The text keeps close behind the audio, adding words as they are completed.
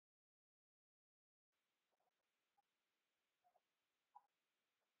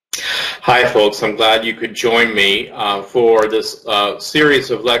Hi, folks. I'm glad you could join me for this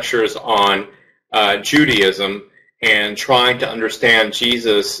series of lectures on Judaism and trying to understand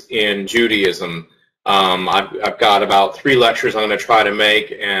Jesus in Judaism. I've got about 3 lectures I'm going to try to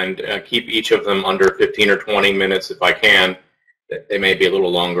make and keep each of them under 15 or 20 minutes if I can. They may be a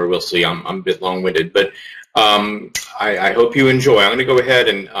little longer. We'll see. I'm a bit long-winded, but I hope you enjoy. I'm going to go ahead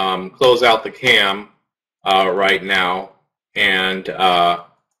and close out the cam right now, and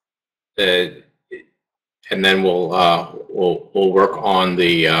then we'll work on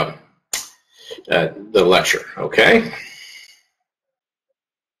the lecture. Okay.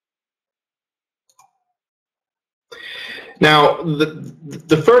 Now,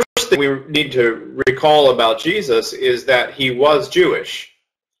 the first thing we need to recall about Jesus is that he was Jewish.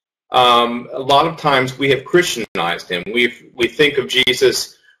 A lot of times we have Christianized him. We think of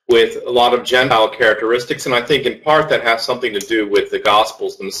Jesus with a lot of Gentile characteristics, and I think in part that has something to do with the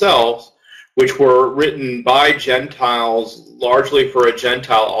Gospels themselves, which were written by Gentiles largely for a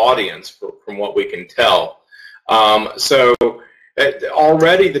Gentile audience, from what we can tell. So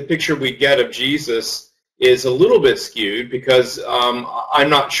already the picture we get of Jesus is a little bit skewed because I'm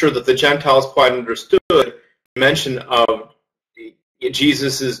not sure that the Gentiles quite understood the mention of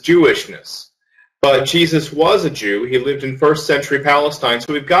Jesus' Jewishness. But Jesus was a Jew. He lived in first century Palestine.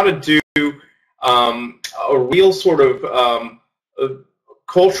 So we've got to do a real sort of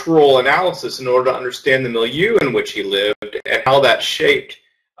cultural analysis in order to understand the milieu in which he lived and how that shaped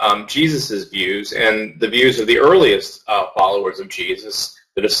Jesus' views and the views of the earliest followers of Jesus,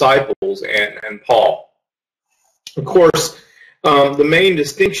 the disciples, and Paul. Of course, the main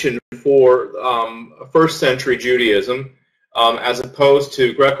distinction for first century Judaism as opposed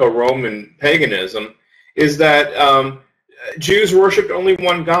to Greco-Roman paganism is that Jews worshipped only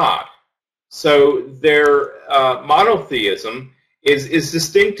one God. So their monotheism is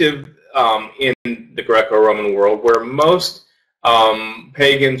distinctive in the Greco-Roman world, where most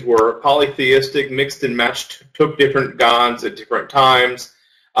pagans were polytheistic, mixed and matched, took different gods at different times.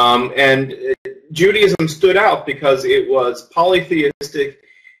 And Judaism stood out because it was polytheistic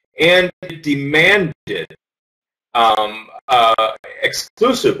and it demanded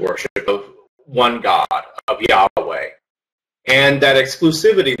exclusive worship of one God, of Yahweh. And that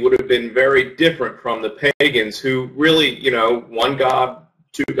exclusivity would have been very different from the pagans who really, one God,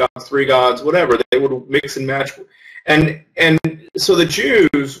 2 gods, 3 gods, whatever. They would mix and match. And so the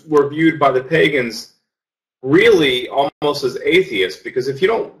Jews were viewed by the pagans really almost as atheists, because if you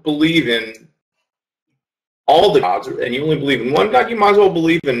don't believe in all the gods and you only believe in one God, you might as well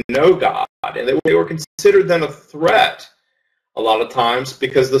believe in no God. And they were considered then a threat a lot of times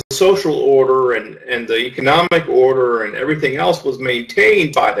because the social order and the economic order and everything else was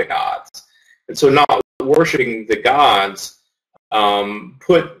maintained by the gods. And so not worshiping the gods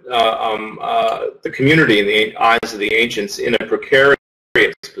put the community in the eyes of the ancients in a precarious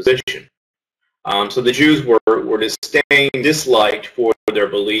position. So the Jews were disdained, disliked for their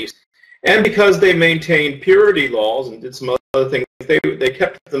beliefs, and because they maintained purity laws and did some other things, they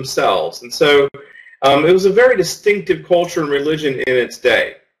kept it themselves. And so it was a very distinctive culture and religion in its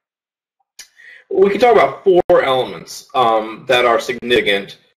day. We can talk about 4 elements that are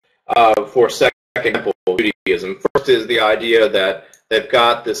significant for Second Temple Judaism. First is the idea that they've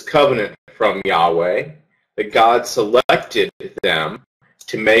got this covenant from Yahweh, that God selected them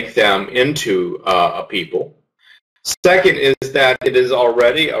to make them into a people. Second is that it is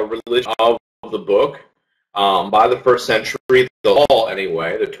already a religion of the book. By the first century, the law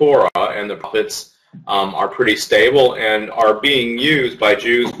anyway, the Torah and the prophets are pretty stable and are being used by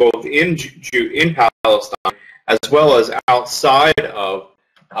Jews both in Palestine as well as outside of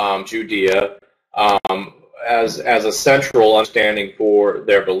Judea as a central understanding for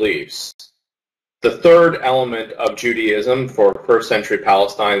their beliefs. The third element of Judaism for first century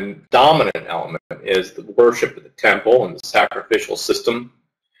Palestine, dominant element, is the worship of the temple and the sacrificial system.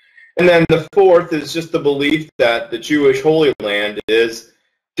 And then the fourth is just the belief that the Jewish Holy Land is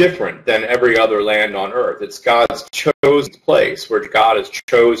different than every other land on earth. It's God's chosen place where God has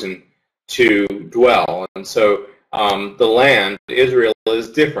chosen to dwell. And so the land, Israel, is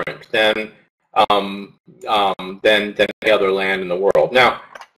different than any other land in the world. Now,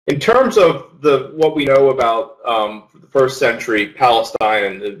 in terms of what we know about the first century Palestine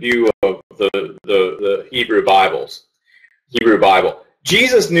and the view of the Hebrew Bible,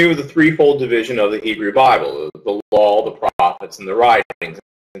 Jesus knew the threefold division of the Hebrew Bible: the law, the prophets, and the writings.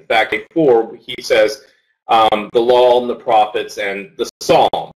 In fact, in 4, he says the law and the prophets and the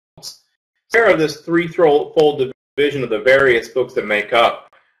Psalms. There are this threefold division of the various books that make up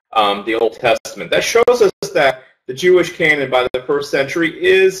the Old Testament. That shows us that the Jewish canon by the first century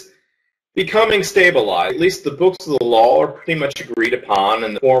is becoming stabilized. At least the books of the law are pretty much agreed upon,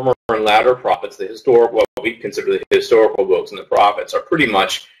 and the former and latter prophets, the historical, what we consider the historical books and the prophets, are pretty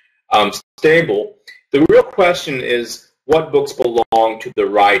much stable. The real question is what books belong to the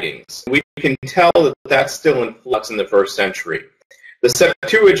writings. We can tell that that's still in flux in the first century. The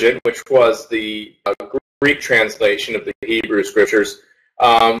Septuagint, which was the Greek translation of the Hebrew Scriptures,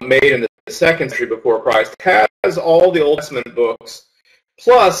 made in the second century before Christ, has all the Old Testament books,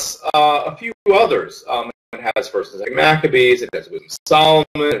 plus a few others. It has First and Second Maccabees, it has Wisdom of Solomon,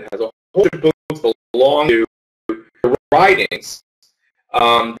 it has a whole bunch of books that belong to the writings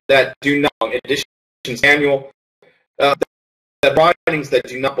that do not, in addition to Samuel, the writings that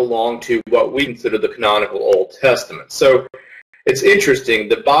do not belong to what we consider the canonical Old Testament. So it's interesting,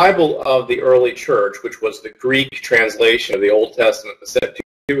 the Bible of the early church, which was the Greek translation of the Old Testament, the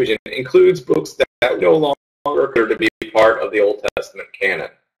Septuagint, includes books that no longer appear to be part of the Old Testament canon.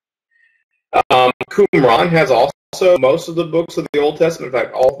 Qumran has also most of the books of the Old Testament, in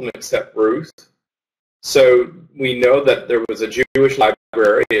fact, all of them except Ruth. So we know that there was a Jewish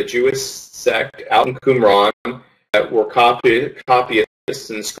library, a Jewish sect out in Qumran that were copyists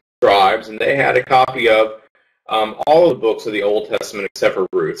and scribes, and they had a copy of all of the books of the Old Testament except for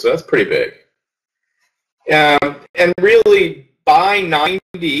Ruth. So that's pretty big. And really, by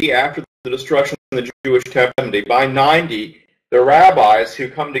 90, after the destruction of the Jewish temple, by 90, the rabbis who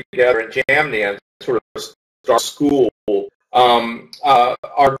come together in Jamnia and sort of start school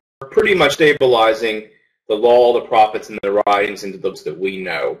are pretty much stabilizing the law, the prophets, and the writings into those that we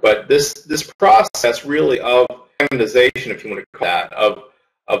know. But this process really of canonization, if you want to call that,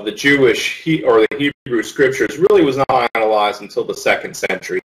 of the Jewish or the Hebrew Scriptures really was not analyzed until the 2nd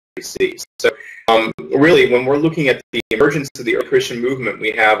century BC. So really, when we're looking at the emergence of the Christian movement,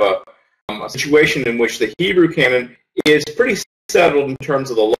 we have a situation in which the Hebrew canon is pretty settled in terms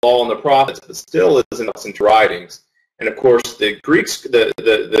of the law and the prophets, but still isn't into writings. And of course, the Greeks, the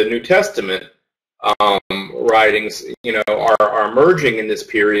New Testament writings, are emerging in this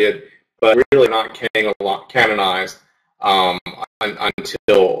period, but really not canonized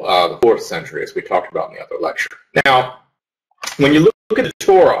until the 4th century, as we talked about in the other lecture. Now, when you look at the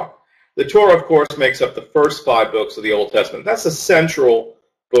Torah, of course, makes up the first 5 books of the Old Testament. That's a central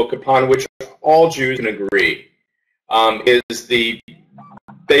book upon which all Jews can agree is the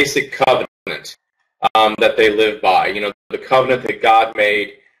basic covenant that they live by. The covenant that God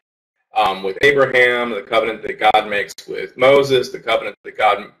made with Abraham, the covenant that God makes with Moses, the covenant that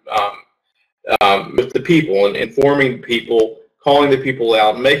God with the people, and informing people, calling the people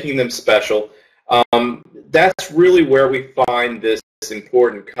out, making them special. That's really where we find this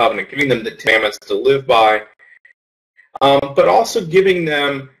important covenant, giving them the commandments to live by, but also giving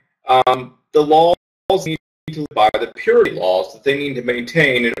them the laws they need to live by, the purity laws that they need to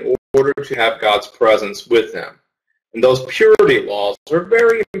maintain in order to have God's presence with them. And those purity laws are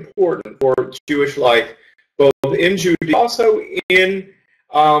very important for Jewish life, both in Judea, also in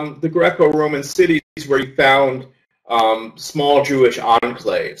the Greco-Roman cities where you found small Jewish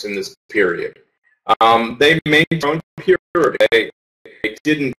enclaves in this period. They maintained their own purity. They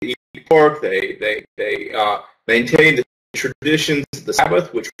didn't eat pork. They maintained the traditions of the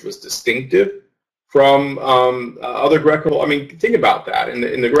Sabbath, which was distinctive from other Greco. I mean, think about that.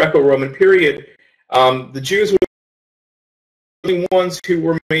 In the Greco-Roman period, the Jews were the only ones who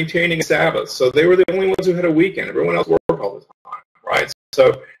were maintaining Sabbath, so they were the only ones who had a weekend. Everyone else worked all the time, right?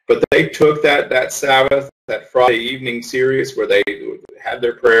 So, but they took that Sabbath, that Friday evening serious, where they had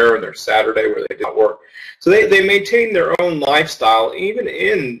their prayer, and their Saturday where they did not work. So they maintained their own lifestyle, even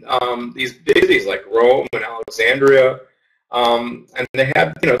in these big cities like Rome and Alexandria, and they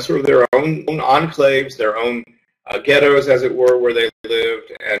had sort of their own enclaves, their own ghettos, as it were, where they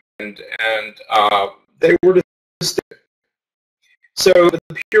lived, and they were distinct. So the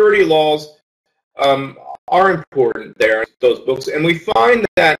purity laws are important there in those books, and we find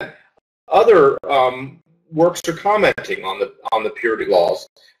that other works are commenting on the purity laws,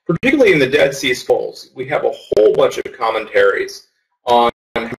 particularly in the Dead Sea Scrolls. We have a whole bunch of commentaries on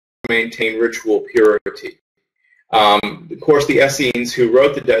how to maintain ritual purity. Of course, the Essenes who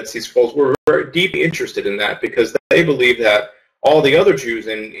wrote the Dead Sea Scrolls were very deeply interested in that because they believed that all the other Jews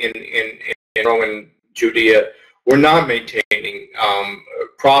in Roman Judea were not maintaining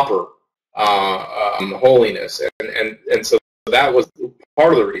proper holiness, and so that was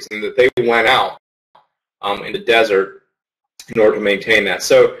part of the reason that they went out in the desert in order to maintain that.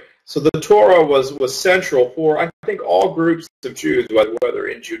 So the Torah was central for, I think, all groups of Jews, whether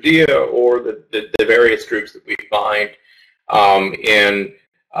in Judea or the various groups that we find in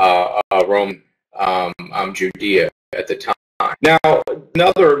Roman Judea at the time. Now,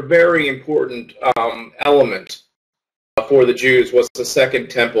 another very important element for the Jews was the second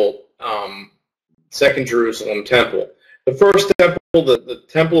temple, second Jerusalem temple. The first temple, the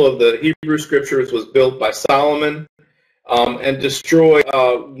temple of the Hebrew Scriptures, was built by Solomon and destroyed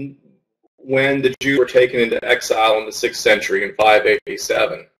when the Jews were taken into exile in the 6th century in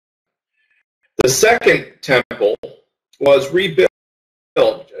 587. The second temple was rebuilt,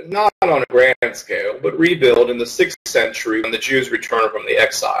 not on a grand scale, but rebuilt in the 6th century when the Jews returned from the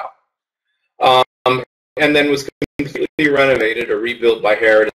exile, and then was completely renovated or rebuilt by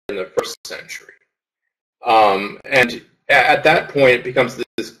Herod in the 1st century. And at that point, it becomes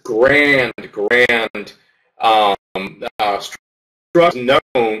this grand structure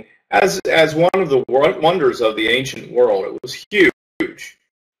known as one of the wonders of the ancient world. It was huge,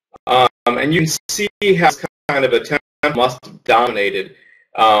 and you can see how this kind of a temple must have dominated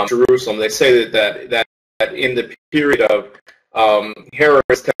Jerusalem. They say that in the period of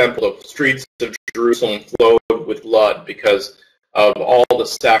Herod's temple, the streets of Jerusalem flowed with blood because of all the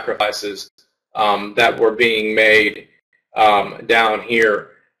sacrifices that were being made down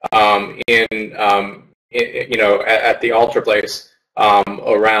here at the altar place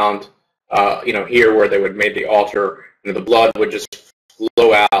around here where they would make the altar. The blood would just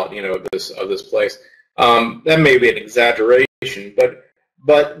flow out of this place. That may be an exaggeration,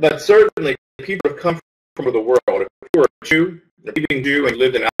 but certainly people have come from the world. If you were a Jew, a believing Jew, and you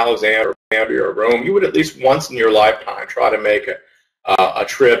lived in Alexandria or Rome, you would at least once in your lifetime try to make a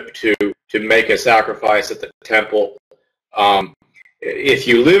trip to make a sacrifice at the temple. If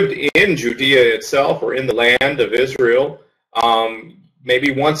you lived in Judea itself or in the land of Israel,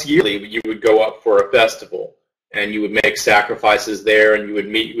 maybe once yearly you would go up for a festival, and you would make sacrifices there, and you would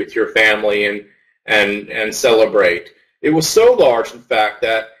meet with your family and celebrate. It was so large, in fact,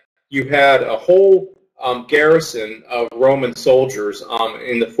 that you had a whole garrison of Roman soldiers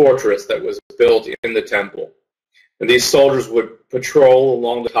in the fortress that was built in the temple. And these soldiers would patrol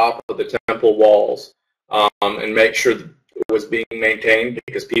along the top of the temple walls and make sure that it was being maintained,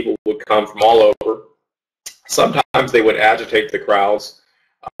 because people would come from all over. Sometimes they would agitate the crowds.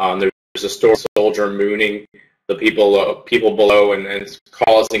 There's a story of a soldier mooning the people below and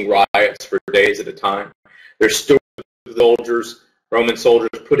causing riots for days at a time. There's stories of soldiers, Roman soldiers,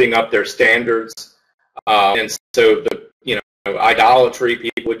 putting up their standards, and so the idolatry,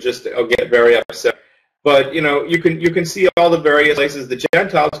 people would just get very upset. But you can see all the various places. The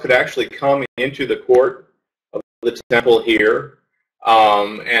Gentiles could actually come into the court of the temple here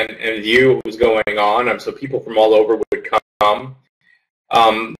and view what was going on. So people from all over would come.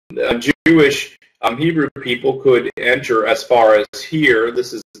 Jewish Hebrew people could enter as far as here.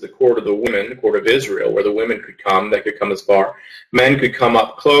 This is the court of the women, the court of Israel, where the women could come. They could come as far. Men could come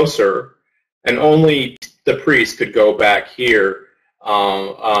up closer, and only the priest could go back here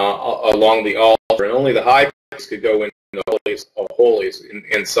along the altar, and only the high priest could go in the holies of holies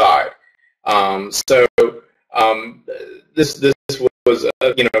inside. This was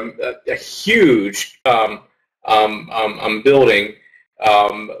a huge building,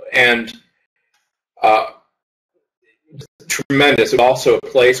 and tremendous. It was also a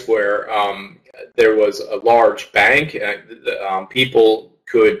place where there was a large bank. People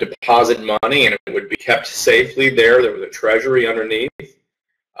could deposit money, and it would be kept safely there. There was a treasury underneath.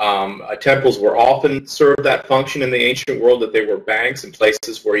 Temples were often served that function in the ancient world, that they were banks and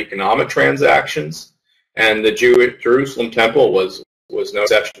places for economic transactions, and the Jerusalem temple was no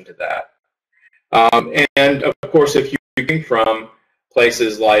exception to that. And of course, if you came from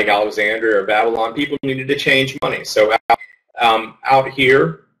places like Alexandria or Babylon, people needed to change money. So out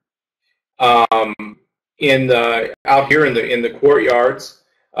here in the courtyards,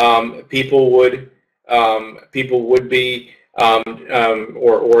 people would be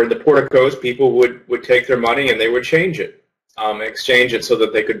or in the porticos, people would take their money and they would exchange it so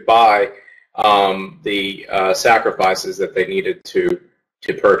that they could buy the sacrifices that they needed to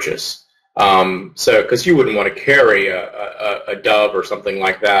purchase. Because you wouldn't want to carry a dove or something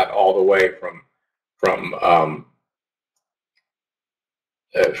like that all the way from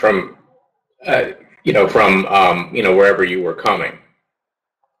wherever you were coming.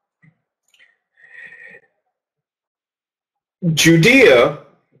 Judea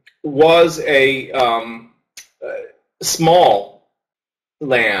was a small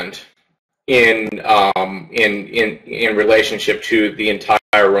land in relationship to the entire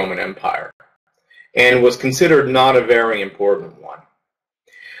Roman Empire, and was considered not a very important one.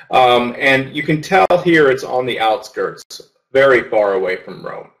 And you can tell here it's on the outskirts, very far away from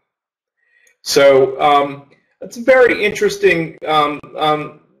Rome. So it's a very interesting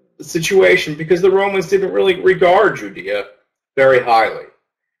situation, because the Romans didn't really regard Judea very highly.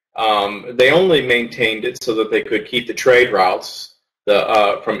 They only maintained it so that they could keep the trade routes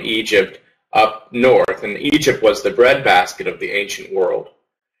from Egypt up north, and Egypt was the breadbasket of the ancient world.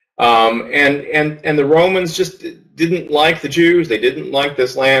 And the Romans just didn't like the Jews. They didn't like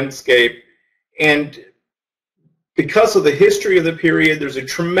this landscape, and because of the history of the period, there's a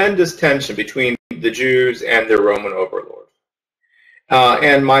tremendous tension between the Jews and their Roman overlords.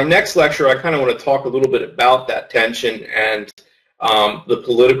 And my next lecture, I kind of want to talk a little bit about that tension and the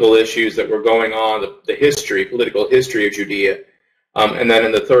political issues that were going on, the political history of Judea. And then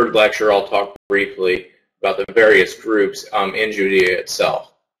in the third lecture, I'll talk briefly about the various groups in Judea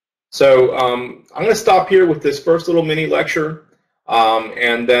itself. So I'm going to stop here with this first little mini lecture,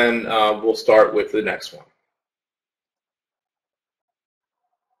 and then we'll start with the next one.